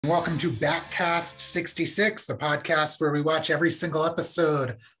Welcome to Batcast 66, the podcast where we watch every single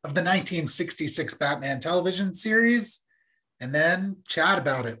episode of the 1966 Batman television series and then chat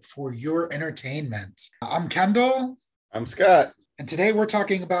about it for your entertainment. I'm Kendall. I'm Scott. And today we're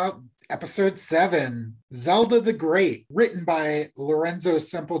talking about episode 7, Zelda the Great, written by Lorenzo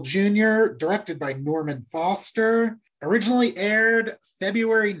Semple Jr., directed by Norman Foster, originally aired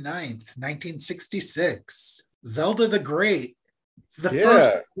February 9th, 1966. Zelda the Great. It's the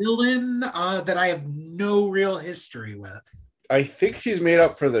first villain that I have no real history with. I think she's made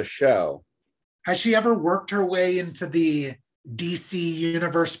up for the show. Has she ever worked her way into the DC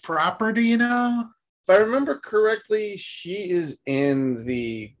universe proper, do you know? If I remember correctly, she is in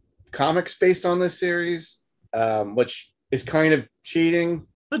the comics based on this series, which is kind of cheating.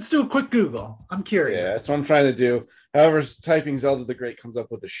 Let's do a quick Google. I'm curious. Yeah, that's what I'm trying to do. However, typing Zelda the Great comes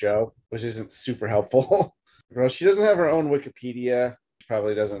up with the show, which isn't super helpful. Well, she doesn't have her own Wikipedia.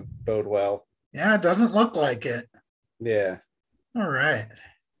 Probably doesn't bode well. Yeah, it doesn't look like it. Yeah. All right.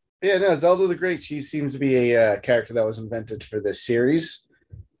 Yeah, no, Zelda the Great, she seems to be a character that was invented for this series,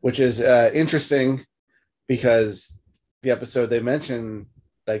 which is interesting because the episode they mentioned,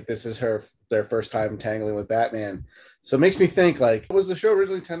 like, this is their first time tangling with Batman. So it makes me think, like, was the show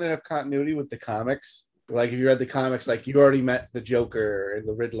originally intended to have continuity with the comics? Like, if you read the comics, like, you already met the Joker and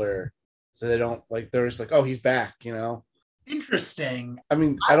the Riddler. So they don't, like, they're just like, oh, he's back, you know? Interesting. I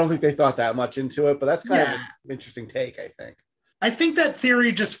mean, I don't think they thought that much into it, but that's kind of an interesting take, I think. I think that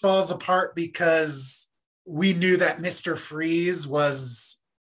theory just falls apart because we knew that Mr. Freeze was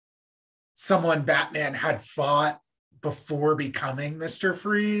someone Batman had fought before becoming Mr.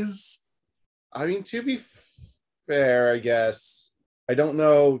 Freeze. I mean, to be fair, I guess, I don't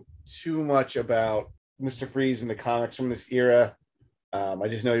know too much about Mr. Freeze in the comics from this era. I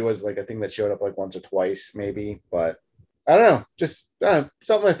just know he was like a thing that showed up like once or twice, maybe, but I don't know. Just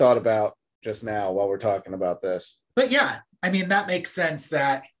something I thought about just now while we're talking about this. But yeah, I mean, that makes sense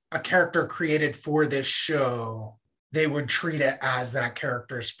that a character created for this show, they would treat it as that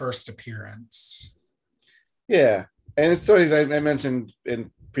character's first appearance. Yeah. And it's stories I mentioned in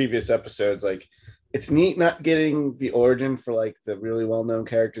previous episodes, like, it's neat not getting the origin for like the really well-known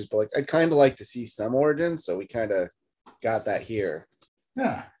characters, but like I'd kind of like to see some origin, so we kind of got that here.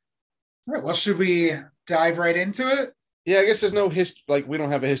 Yeah. All right. Well, should we dive right into it? Yeah, I guess there's no history. Like, we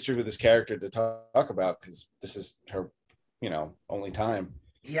don't have a history with this character to talk about because this is her, only time.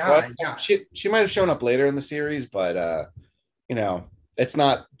 Yeah, yeah. She might have shown up later in the series, but it's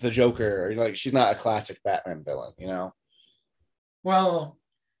not the Joker. Or, like, she's not a classic Batman villain. Well,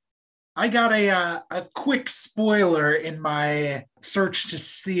 I got a quick spoiler in my search to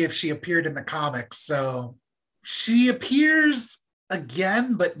see if she appeared in the comics. So she appears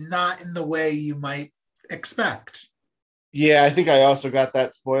again, but not in the way you might expect. Yeah, I think I also got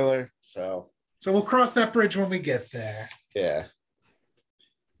that spoiler. So we'll cross that bridge when we get there. Yeah.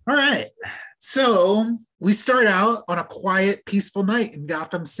 All right. So we start out on a quiet, peaceful night in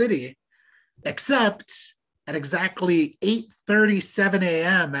Gotham City, except at exactly 8:37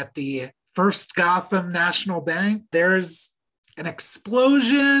 a.m. at the First Gotham National Bank, there's an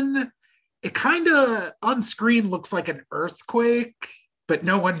explosion. It kind of on screen looks like an earthquake, but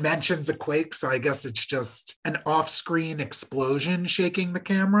no one mentions a quake. So I guess it's just an off-screen explosion shaking the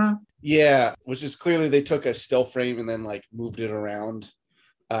camera. Yeah, which is clearly they took a still frame and then like moved it around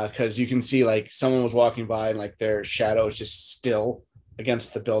because you can see like someone was walking by and like their shadow is just still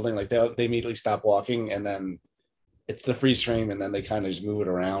against the building. Like they immediately stop walking and then it's the freeze frame and then they kind of just move it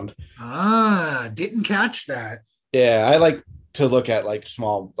around. Didn't catch that. Yeah, I like to look at like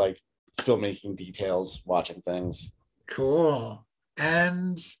small like filmmaking details watching things. Cool.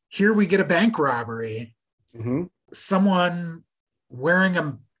 And here we get a bank robbery. Mm-hmm. Someone wearing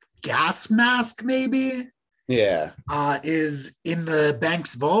a gas mask maybe is in the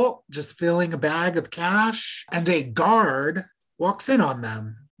bank's vault just filling a bag of cash, and a guard walks in on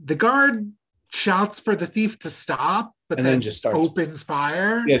them. The guard shouts for the thief to stop, but then just opens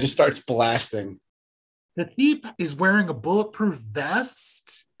fire. Yeah, just starts blasting. The thief is wearing a bulletproof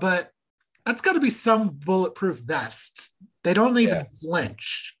vest, but that's got to be some bulletproof vest. They don't even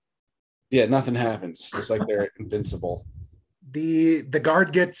flinch. Yeah, nothing happens. It's like they're invincible. The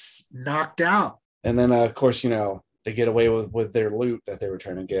guard gets knocked out. And then, of course, they get away with their loot that they were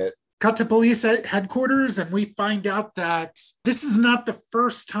trying to get. Cut to police headquarters, and we find out that this is not the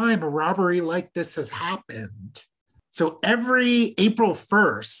first time a robbery like this has happened. So every April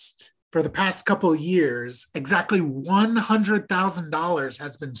 1st, for the past couple of years, exactly $100,000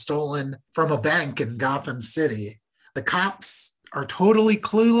 has been stolen from a bank in Gotham City. The cops are totally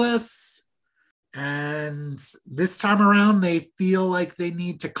clueless. And this time around, they feel like they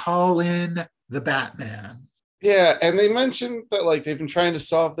need to call in the Batman. Yeah, and they mentioned that like they've been trying to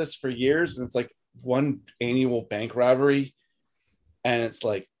solve this for years, and it's like one annual bank robbery, and it's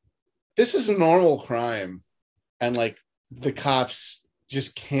like this is a normal crime, and like the cops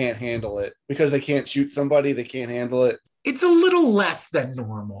just can't handle it because they can't shoot somebody, they can't handle it. It's a little less than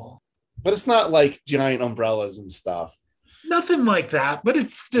normal. But it's not like giant umbrellas and stuff. Nothing like that, but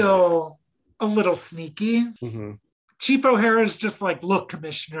it's still a little sneaky. Mm-hmm. Chief O'Hara's just like, look,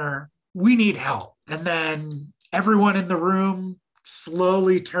 Commissioner, we need help. And then everyone in the room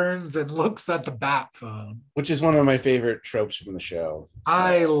slowly turns and looks at the bat phone. Which is one of my favorite tropes from the show.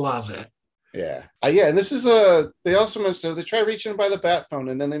 I love it. Yeah. Yeah, and this is they also mentioned, so they try reaching by the bat phone,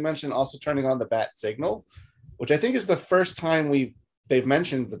 and then they mentioned also turning on the bat signal, which I think is the first time they've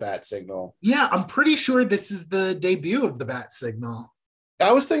mentioned the bat signal. Yeah, I'm pretty sure this is the debut of the bat signal.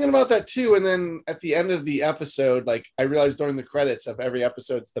 I was thinking about that too, and then at the end of the episode, like I realized during the credits of every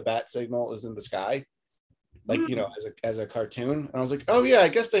episode, the bat signal is in the sky, like as a cartoon. And I was like, oh yeah, I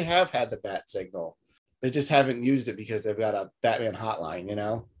guess they have had the bat signal. They just haven't used it because they've got a Batman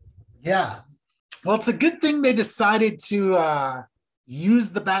hotline, Yeah. Well, it's a good thing they decided to use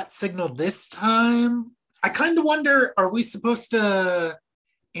the bat signal this time. I kind of wonder, are we supposed to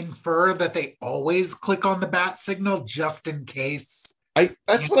infer that they always click on the bat signal just in case?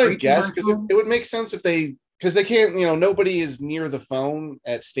 That's what I guess, because it would make sense if because they can't, nobody is near the phone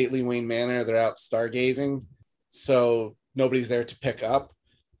at Stately Wayne Manor. They're out stargazing, so nobody's there to pick up,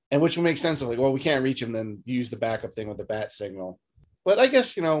 and which would make sense of like, well, we can't reach him, then use the backup thing with the bat signal. But I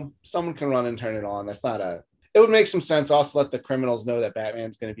guess, someone can run and turn it on. It would make some sense. Also let the criminals know that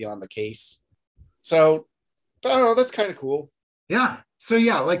Batman's going to be on the case. So I don't know. That's kind of cool. Yeah. So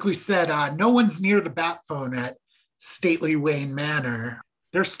yeah, like we said, no one's near the bat phone at Stately Wayne Manor.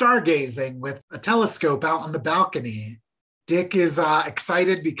 They're stargazing with a telescope out on the balcony. Dick is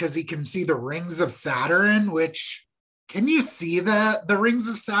excited because he can see the rings of Saturn, which, can you see the rings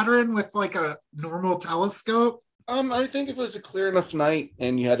of Saturn with like a normal telescope? I think if it was a clear enough night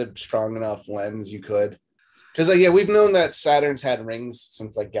and you had a strong enough lens, you could. Because we've known that Saturn's had rings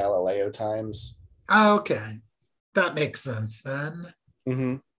since like Galileo times. Oh, okay. That makes sense then.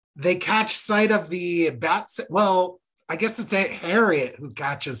 Mm-hmm. They catch sight of the bat. Well, I guess it's Aunt Harriet who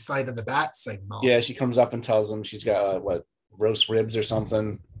catches sight of the bat signal. Yeah, she comes up and tells them she's got roast ribs or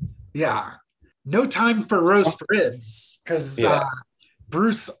something. Yeah. No time for roast ribs because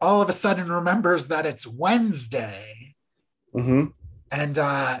Bruce all of a sudden remembers that it's Wednesday. Mm-hmm.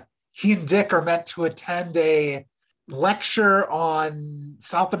 And he and Dick are meant to attend a lecture on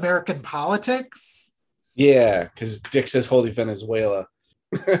South American politics. Yeah, because Dick says Holy Venezuela.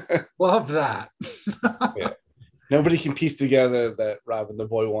 Love that. Yeah. Nobody can piece together that Robin the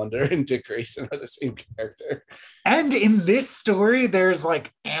Boy Wonder and Dick Grayson are the same character. And in this story, there's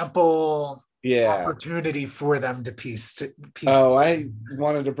like ample opportunity for them to piece. I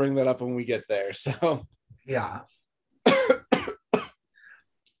wanted to bring that up when we get there. So yeah.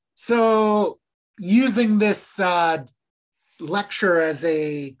 So using this lecture as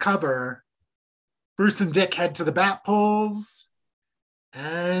a cover, Bruce and Dick head to the bat poles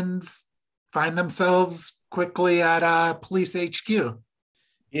and find themselves quickly at police HQ.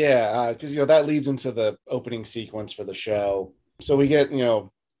 Yeah, because that leads into the opening sequence for the show. So we get,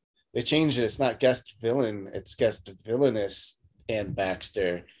 they changed it. It's not guest villain, it's guest villainess Ann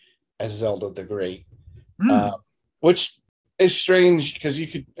Baxter as Zelda the Great, which is strange because you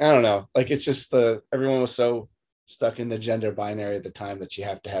could, I don't know, like it's just everyone was so stuck in the gender binary at the time that you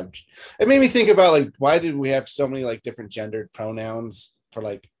have to have. It made me think about like, why did we have so many like different gendered pronouns for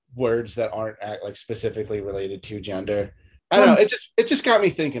like words that aren't like specifically related to gender? I don't know. It just got me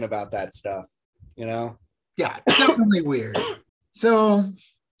thinking about that stuff, Yeah, definitely weird. So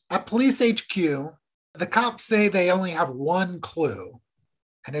at police HQ, the cops say they only have one clue,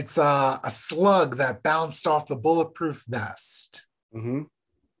 and it's a slug that bounced off the bulletproof vest. Mm-hmm.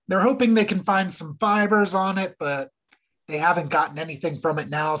 They're hoping they can find some fibers on it, but they haven't gotten anything from it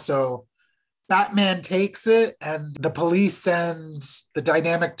now. So Batman takes it, and the police and the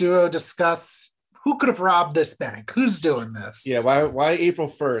dynamic duo discuss who could have robbed this bank. Who's doing this? Yeah, why April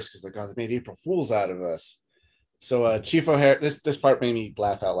 1st? Because they made April Fools out of us. So Chief O'Hara, this part made me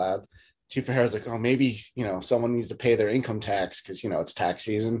laugh out loud. Chief O'Hara's like, oh, maybe, someone needs to pay their income tax because, it's tax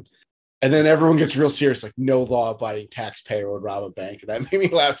season. And then everyone gets real serious, like no law-abiding taxpayer would rob a bank. And that made me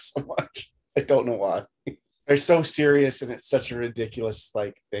laugh so much. I don't know why. They're so serious, and it's such a ridiculous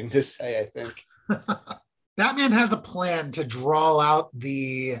thing to say, I think. Batman has a plan to draw out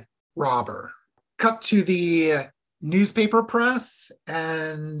the robber. Cut to the newspaper press,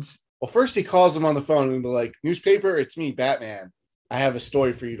 and Well, first he calls him on the phone and they're like, newspaper, it's me, Batman. I have a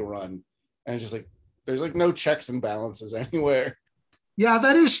story for you to run. And it's just like, there's like no checks and balances anywhere. Yeah,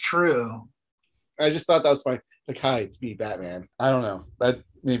 that is true. I just thought that was funny. Like, hi, it's me, Batman. I don't know. That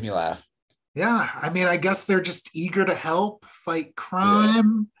made me laugh. Yeah, I mean, I guess they're just eager to help fight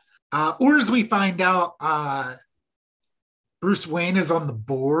crime. Yeah. Or as we find out, Bruce Wayne is on the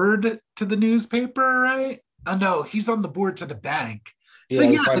board to the newspaper, right? Oh, no, he's on the board to the bank. So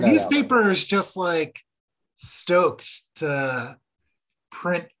yeah, the newspaper is just like stoked to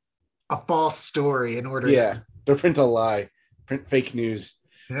print a false story in order to print a lie, print fake news.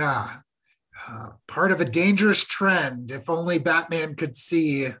 Yeah. Part of a dangerous trend. If only Batman could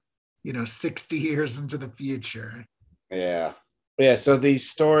see, 60 years into the future. Yeah. So the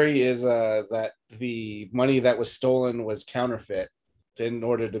story is that the money that was stolen was counterfeit in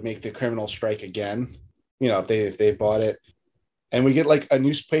order to make the criminal strike again. If they bought it. And we get like a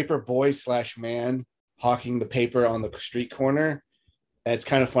newspaper boy / man hawking the paper on the street corner. And it's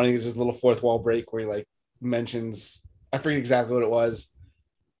kind of funny. There's this little fourth wall break where he like mentions, I forget exactly what it was.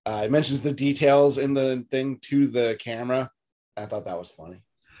 It mentions the details in the thing to the camera. I thought that was funny.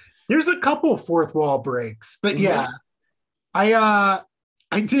 There's a couple fourth wall breaks, but yeah, I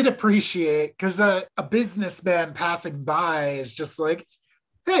did appreciate because a businessman passing by is just like,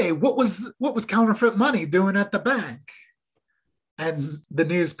 hey, what was counterfeit money doing at the bank? And the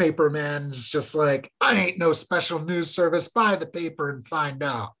newspaper man's just like, I ain't no special news service. Buy the paper and find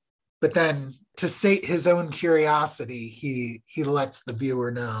out. But then to sate his own curiosity, he lets the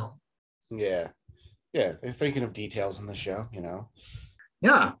viewer know. Yeah. They're thinking of details in the show,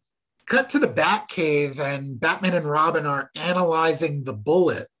 Yeah. Cut to the Batcave, and Batman and Robin are analyzing the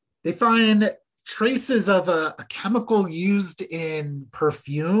bullet. They find traces of a chemical used in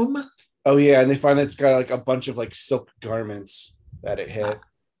perfume. Oh, yeah. And they find it's got like a bunch of like silk garments that it hit.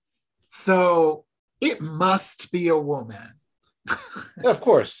 So it must be a woman. Yeah, of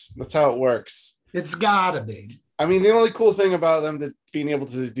course. That's how it works. It's gotta be. I mean, the only cool thing about them being able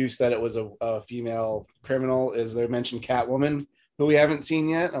to deduce that it was a female criminal is they mentioned Catwoman, who we haven't seen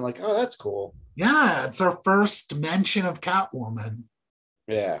yet. I'm like, oh, that's cool. Yeah, it's our first mention of Catwoman.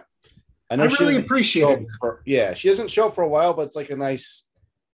 Yeah. I really appreciate it. She doesn't show up for a while, but it's like a nice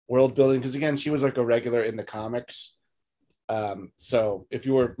world building because, again, she was like a regular in the comics. So if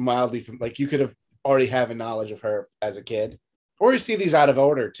you were mildly like, you could have already have a knowledge of her as a kid, or you see these out of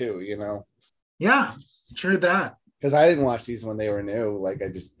order too, Yeah, true that. Because I didn't watch these when they were new. Like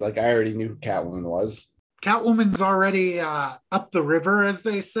I already knew who Catwoman was. Catwoman's already up the river, as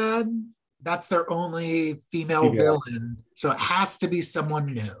they said. That's their only female villain. So it has to be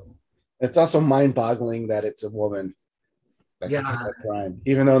someone new. It's also mind-boggling that it's a woman. Crime.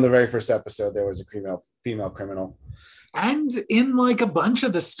 Even though in the very first episode there was a female criminal. And in like a bunch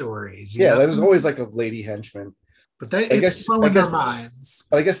of the stories. There's always like a lady henchman. But it's blowing their minds.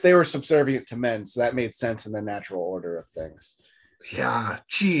 I guess they were subservient to men, so that made sense in the natural order of things. Yeah,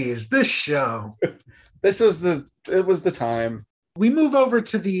 geez, this show. It was the time. We move over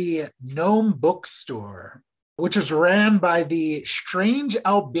to the Gnome Bookstore, which is ran by the strange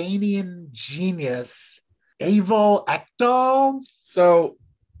Albanian genius, Aval Ekdal. So,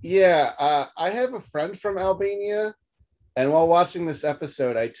 I have a friend from Albania, and while watching this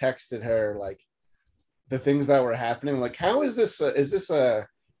episode, I texted her, like, the things that were happening. Like, how is this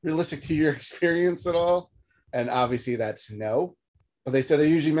realistic to your experience at all? And obviously that's no. But they said they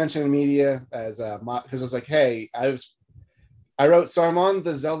usually mention in media as because I was like, hey, so I'm on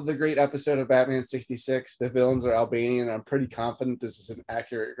the Zelda the Great episode of Batman 66. The villains are Albanian. I'm pretty confident this is an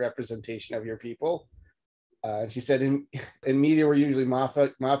accurate representation of your people. And she said in media, we're usually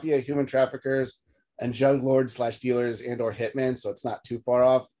mafia, human traffickers, and drug lords / dealers and or hitmen. So it's not too far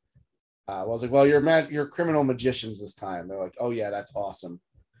off. I was like, well, you're criminal magicians this time. They're like, oh yeah, that's awesome.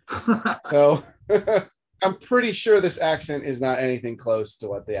 So I'm pretty sure this accent is not anything close to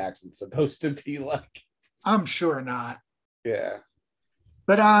what the accent's supposed to be like. I'm sure not. Yeah.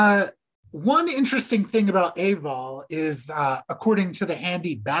 But one interesting thing about Aval is, according to the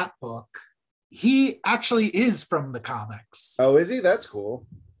handy Bat book, he actually is from the comics. Oh, is he? That's cool.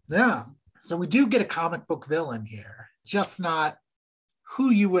 Yeah. So we do get a comic book villain here, just not who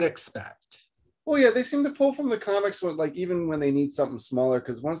you would expect. Well, yeah, they seem to pull from the comics when, like, even when they need something smaller,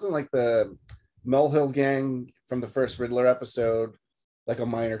 because wasn't like the Melhill gang from the first Riddler episode like a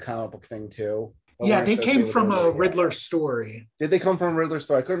minor comic book thing too? Yeah, they came from a Riddler story. Did they come from a Riddler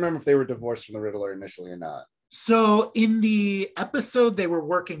story? I couldn't remember if they were divorced from the Riddler initially or not. So in the episode, they were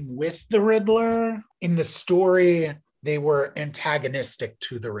working with the Riddler. In the story, they were antagonistic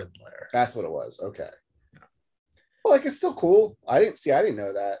to the Riddler. That's what it was. Okay. Well, like, it's still cool. I didn't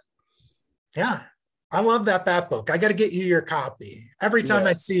know that. Yeah. I love that Bat book. I got to get you your copy. Every time Yeah,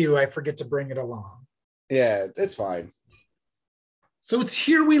 I see you, I forget to bring it along. yeah, it's fine. So it's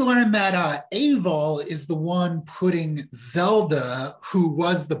here we learn that Aval is the one putting Zelda, who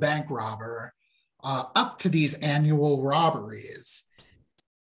was the bank robber, up to these annual robberies.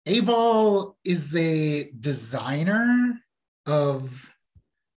 Aval is a designer of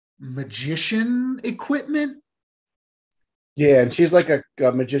magician equipment. Yeah, and she's like a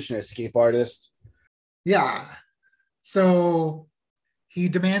magician escape artist. Yeah. So he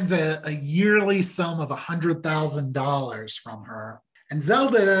demands a yearly sum of $100,000 from her. And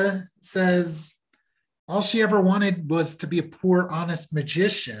Zelda says all she ever wanted was to be a poor, honest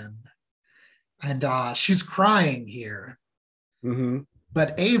magician. And she's crying here. Mm-hmm.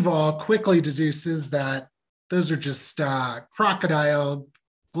 But Aval quickly deduces that those are just crocodile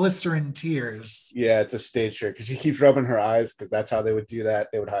glycerin tears. Yeah, it's a stage trick because she keeps rubbing her eyes because that's how they would do that.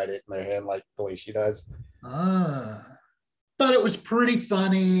 They would hide it in their hand like the way she does. But it was pretty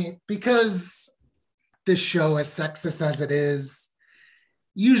funny because this show, as sexist as it is,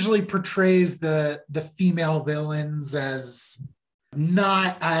 usually portrays the female villains as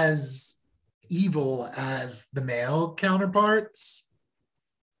not as evil as the male counterparts.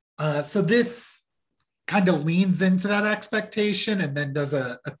 So this kind of leans into that expectation and then does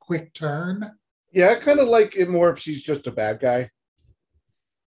a quick turn. Yeah, I kind of like it more if she's just a bad guy.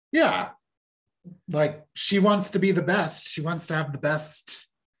 Yeah, like she wants to be the best. She wants to have the best,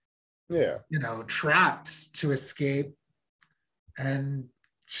 Yeah. traps to escape, and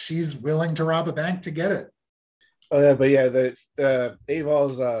she's willing to rob a bank to get it. Oh yeah, but yeah, the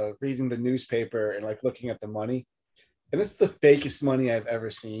Aval's reading the newspaper and like looking at the money, and it's the fakest money I've ever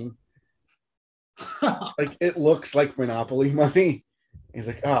seen. Like it looks like Monopoly money. He's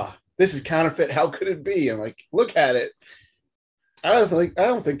like, this is counterfeit. How could it be? I'm like, look at it. I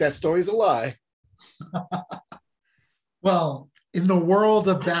don't think that story's a lie. Well, in the world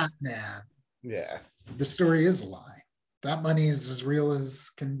of Batman, Yeah. the story is a lie. That money is as real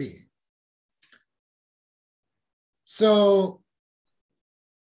as can be. So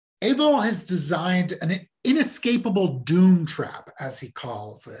Aval has designed an inescapable doom trap, as he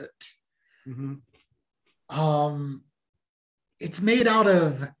calls it. Mm-hmm. It's made out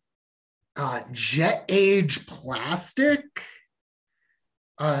of jet age plastic,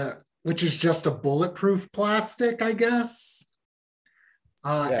 which is just a bulletproof plastic, I guess.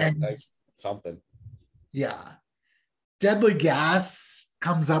 Yeah, And like something. yeah, deadly gas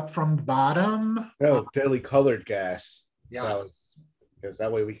comes up from the bottom. No, deadly colored gas. Yes. Because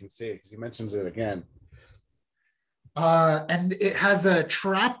that way we can see it because he mentions it again. And it has a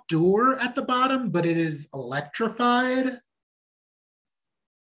trap door at the bottom, but it is electrified.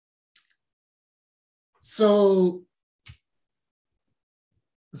 So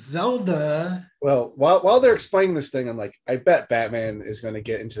Zelda. Well, while they're explaining this thing, I'm like, I bet Batman is going to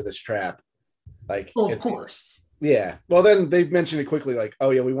get into this trap. Like, Oh, of course. Yeah. Well, then they mentioned it quickly, like, oh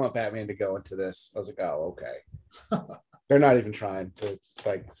yeah, we want Batman to go into this. I was like, oh, okay. They're not even trying to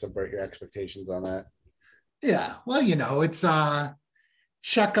like subvert your expectations on that. Yeah. Well, it's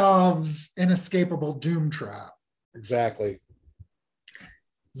Chekhov's inescapable doom trap. Exactly.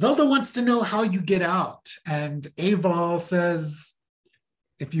 Zelda wants to know how you get out, and Aval says,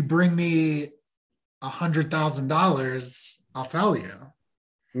 "If you bring me $100,000, I'll tell you."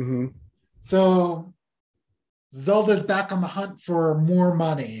 Mm-hmm. So Zelda's back on the hunt for more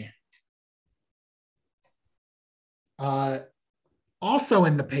money. Also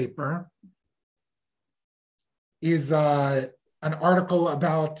in the paper is an article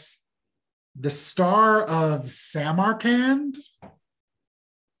about the star of Samarkand.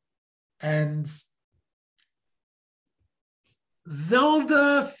 And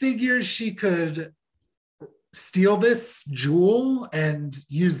Zelda figures she could steal this jewel and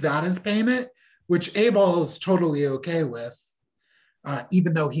use that as payment, which Abel is totally okay with,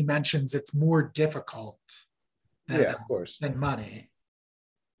 even though he mentions it's more difficult of course. than money.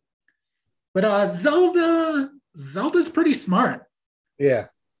 But Zelda's pretty smart. Yeah.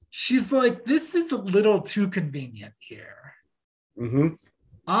 She's like, this is a little too convenient here. Mm-hmm.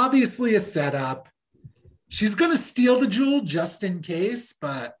 Obviously a setup. She's going to steal the jewel just in case,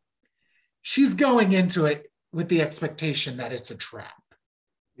 but she's going into it with the expectation that it's a trap.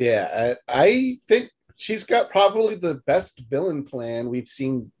 Yeah, I think she's got probably the best villain plan we've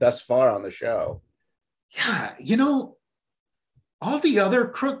seen thus far on the show. Yeah, all the other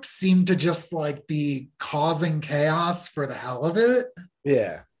crooks seem to just like be causing chaos for the hell of it.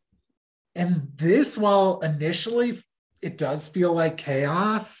 Yeah. And this, while initially it does feel like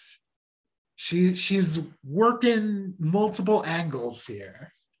chaos, she's working multiple angles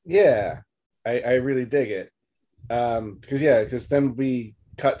here. Yeah. I really dig it. Because then we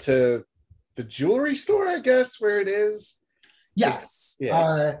cut to the jewelry store, I guess, where it is. Yes.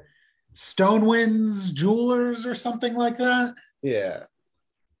 Yeah. Stonewinds Jewelers or something like that. Yeah.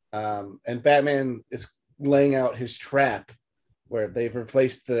 And Batman is laying out his trap where they've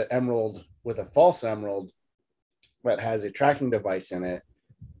replaced the emerald with a false emerald that has a tracking device in it.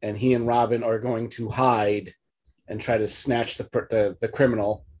 And he and Robin are going to hide and try to snatch the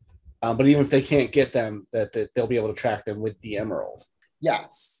criminal. But even if they can't get them, that they'll be able to track them with the emerald.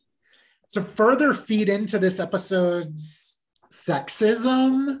 Yes. To further feed into this episode's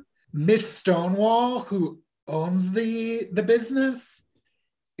sexism, Miss Stonewall, who owns the business,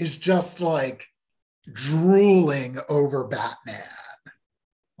 is just like drooling over Batman.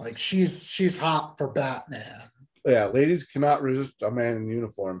 Like she's hot for Batman. Yeah, ladies cannot resist a man in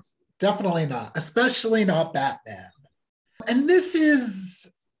uniform. Definitely not, especially not Batman. And this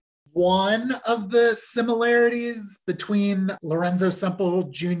is one of the similarities between Lorenzo Semple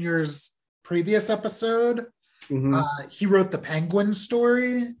Jr.'s previous episode. Mm-hmm. He wrote the Penguin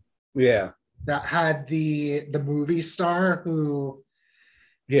story. Yeah. That had the movie star who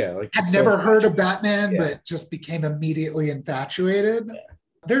had never heard of Batman, but just became immediately infatuated. Yeah.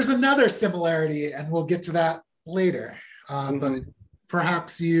 There's another similarity, and we'll get to that later. But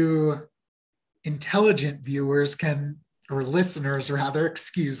perhaps you intelligent viewers or listeners rather,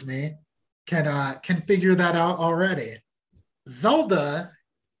 excuse me, can figure that out already. Zelda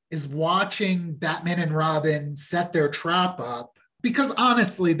is watching Batman and Robin set their trap up because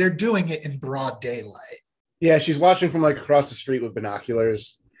honestly, they're doing it in broad daylight. Yeah, she's watching from like across the street with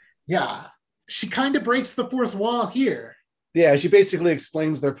binoculars. Yeah, she kind of breaks the fourth wall here. Yeah, she basically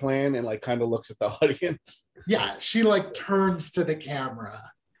explains their plan and like kind of looks at the audience. Yeah, she like turns to the camera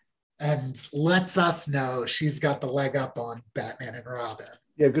and lets us know she's got the leg up on Batman and Robin.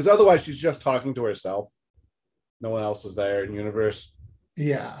 Yeah, because otherwise she's just talking to herself. No one else is there in the universe.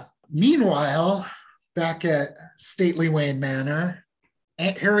 Yeah. Meanwhile, back at Stately Wayne Manor,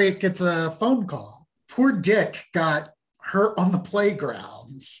 Aunt Harriet gets a phone call. Poor Dick got hurt on the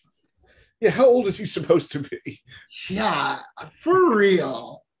playground. Yeah, how old is he supposed to be? Yeah, for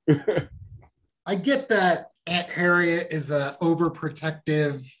real. I get that Aunt Harriet is a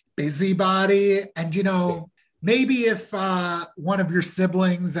overprotective busybody. And, maybe if one of your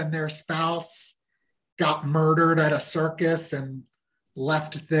siblings and their spouse got murdered at a circus and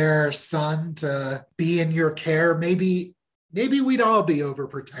left their son to be in your care, maybe we'd all be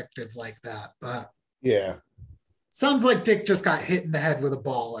overprotective like that. But yeah, sounds like Dick just got hit in the head with a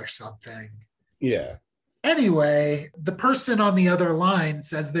ball or something. Yeah. Anyway, the person on the other line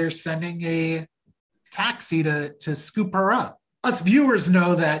says they're sending a taxi to scoop her up. Us viewers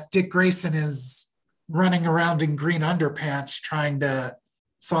know that Dick Grayson is running around in green underpants trying to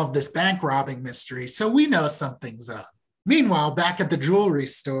solve this bank robbing mystery, so we know something's up. Meanwhile, back at the jewelry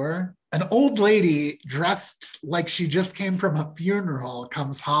store, an old lady dressed like she just came from a funeral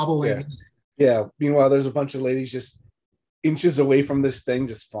comes hobbling in. Yeah. Meanwhile, there's a bunch of ladies just inches away from this thing,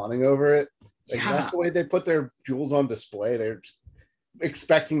 just fawning over it. Like, that's the way they put their jewels on display. They're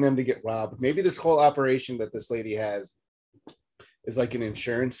expecting them to get robbed. Maybe this whole operation that this lady has is like an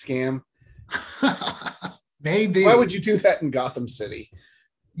insurance scam. Maybe. Why would you do that in Gotham City?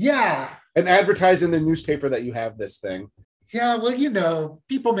 Yeah. And advertise in the newspaper that you have this thing. Yeah, well,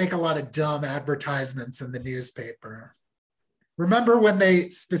 people make a lot of dumb advertisements in the newspaper. Remember when they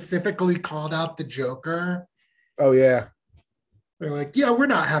specifically called out the Joker? Oh, yeah. They're like, yeah, we're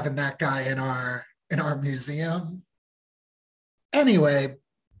not having that guy in our museum. Anyway,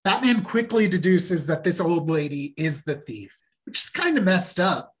 Batman quickly deduces that this old lady is the thief, which is kind of messed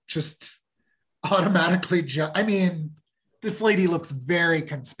up. Just automatically, this lady looks very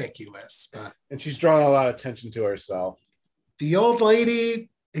conspicuous. And she's drawing a lot of attention to herself. The old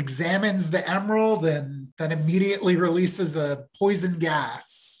lady examines the emerald and then immediately releases a poison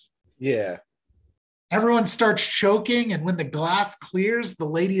gas. Yeah. Everyone starts choking, and when the glass clears, the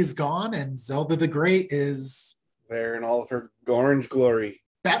lady is gone, and Zelda the Great is there in all of her orange glory.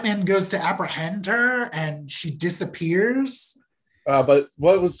 Batman goes to apprehend her, and she disappears. But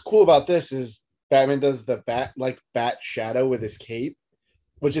what was cool about this is Batman does the bat shadow with his cape,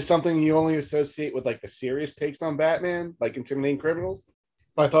 which is something you only associate with like the serious takes on Batman, like intimidating criminals.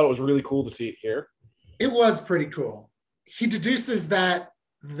 But I thought it was really cool to see it here. It was pretty cool. He deduces that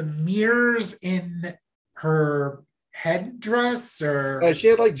the mirrors in her headdress she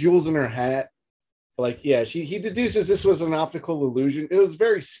had like jewels in her hat. He deduces this was an optical illusion. It was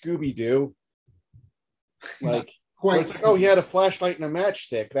very Scooby-Doo. It's like, he had a flashlight and a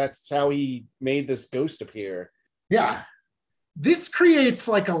matchstick. That's how he made this ghost appear. Yeah. this creates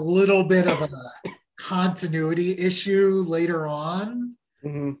like a little bit of a continuity issue later on.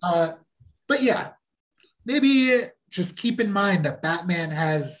 Mm-hmm. But yeah, maybe just keep in mind that Batman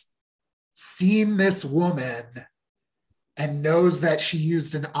has seen this woman and knows that she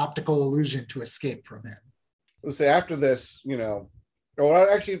used an optical illusion to escape from him. Let's say after this, or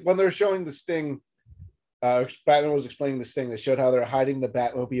actually when they're showing the sting, Batman was explaining this thing. They showed how they're hiding the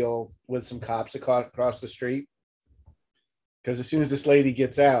Batmobile with some cops across the street. Because as soon as this lady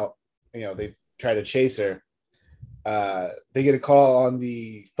gets out, they try to chase her. They get a call on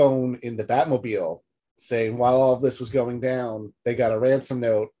the phone in the Batmobile saying while all of this was going down, they got a ransom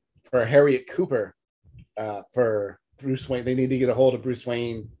note for Harriet Cooper for Bruce Wayne. They need to get a hold of Bruce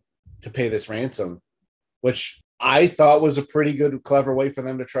Wayne to pay this ransom, which I thought was a pretty good, clever way for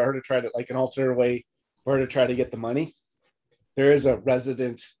them to try to like an alternate way for her to try to get the money. There is a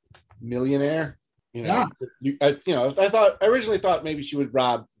resident millionaire. Yeah. I originally thought maybe she would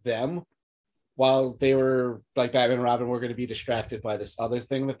rob them while they were like Batman and Robin were going to be distracted by this other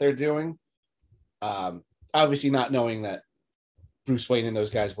thing that they're doing. Obviously not knowing that Bruce Wayne and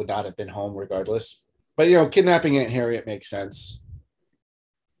those guys would not have been home regardless. But kidnapping Aunt Harriet makes sense.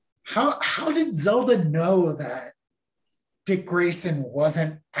 How did Zelda know that Dick Grayson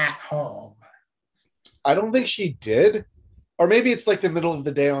wasn't at home? I don't think she did. Or maybe it's like the middle of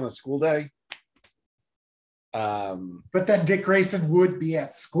the day on a school day. But then Dick Grayson would be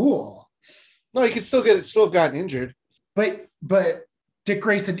at school. No, he could still have gotten injured. But Dick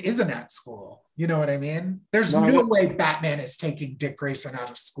Grayson isn't at school. You know what I mean? There's no way Batman is taking Dick Grayson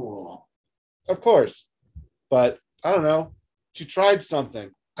out of school. Of course. But I don't know. She tried something.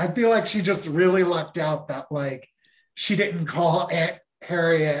 I feel like she just really lucked out that like she didn't call Aunt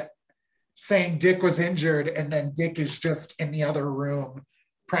Harriet saying Dick was injured and then Dick is just in the other room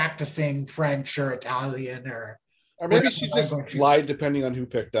practicing French or Italian or maybe she just lied depending on who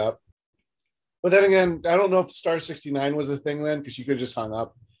picked up. But then again, I don't know if Star 69 was a thing then because she could have just hung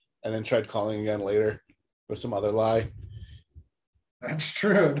up and then tried calling again later with some other lie. That's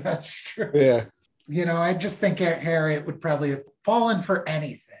true. Yeah. I just think Aunt Harriet would probably have fallen for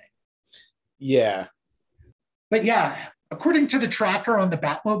anything. Yeah. But yeah, according to the tracker on the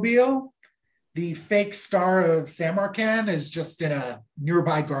Batmobile, the fake star of Samarkand is just in a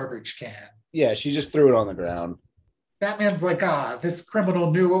nearby garbage can. Yeah, she just threw it on the ground. Batman's like, this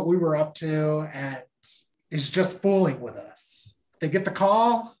criminal knew what we were up to and is just fooling with us. They get the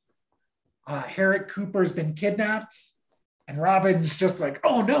call. Harriet Cooper's been kidnapped. And Robin's just like,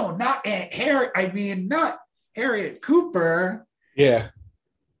 oh no, not Aunt Harriet. I mean, not Harriet Cooper. Yeah,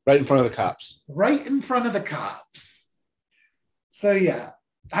 right in front of the cops. Right in front of the cops. So yeah,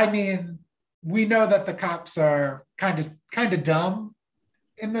 I mean, we know that the cops are kind of dumb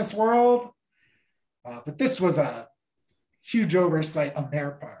in this world, but this was a huge oversight on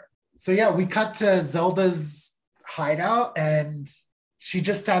their part. So yeah, we cut to Zelda's hideout and she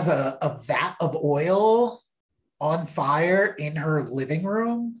just has a vat of oil on fire in her living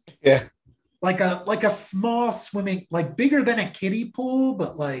room. Yeah. Like a small swimming, like bigger than a kiddie pool,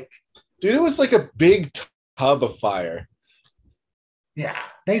 but like. Dude, it was like a big tub of fire. Yeah.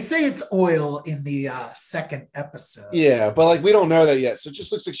 They say it's oil in the second episode. Yeah, but like we don't know that yet. So it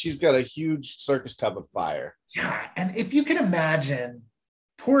just looks like she's got a huge circus tub of fire. Yeah. And if you can imagine,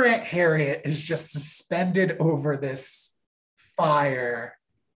 poor Aunt Harriet is just suspended over this fire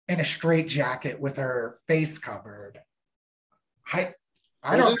in a straitjacket with her face covered. I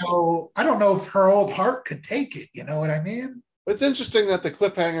don't know. I don't know if her old heart could take it. You know what I mean? It's interesting that the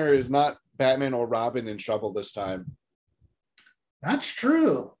cliffhanger is not Batman or Robin in trouble this time. That's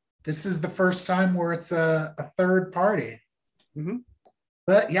true. This is the first time where it's a third party. Mm-hmm.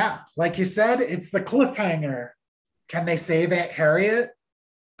 But yeah, like you said, it's the cliffhanger. Can they save Aunt Harriet?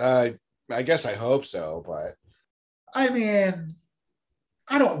 I guess I hope so, but I mean,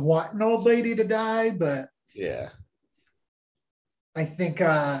 I don't want an old lady to die, but yeah, I think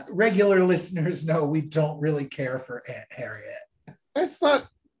regular listeners know we don't really care for Aunt Harriet. It's not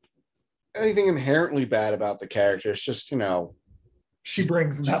anything inherently bad about the character. It's just, she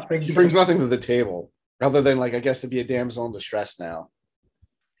brings nothing. She brings nothing to the table other than, like, I guess to be a damsel in distress now.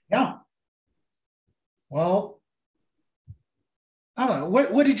 Yeah. Well, I don't know.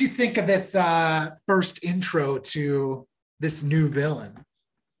 What did you think of this first intro to this new villain?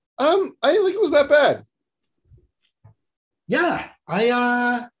 I didn't think it was that bad. Yeah,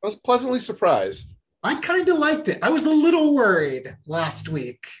 I was pleasantly surprised. I kind of liked it. I was a little worried last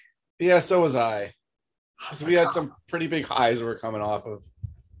week. Yeah, so was I. We like, had some pretty big highs we were coming off of.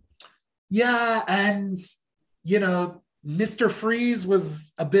 Yeah, and Mr. Freeze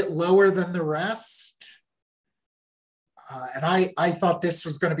was a bit lower than the rest. And I thought this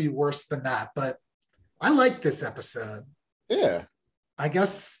was going to be worse than that, but I like this episode. Yeah. I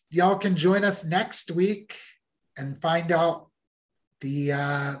guess y'all can join us next week and find out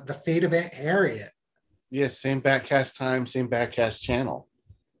the fate of Aunt Harriet. Yeah, same Batcast time, same Batcast channel.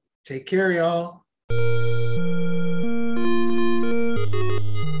 Take care, y'all.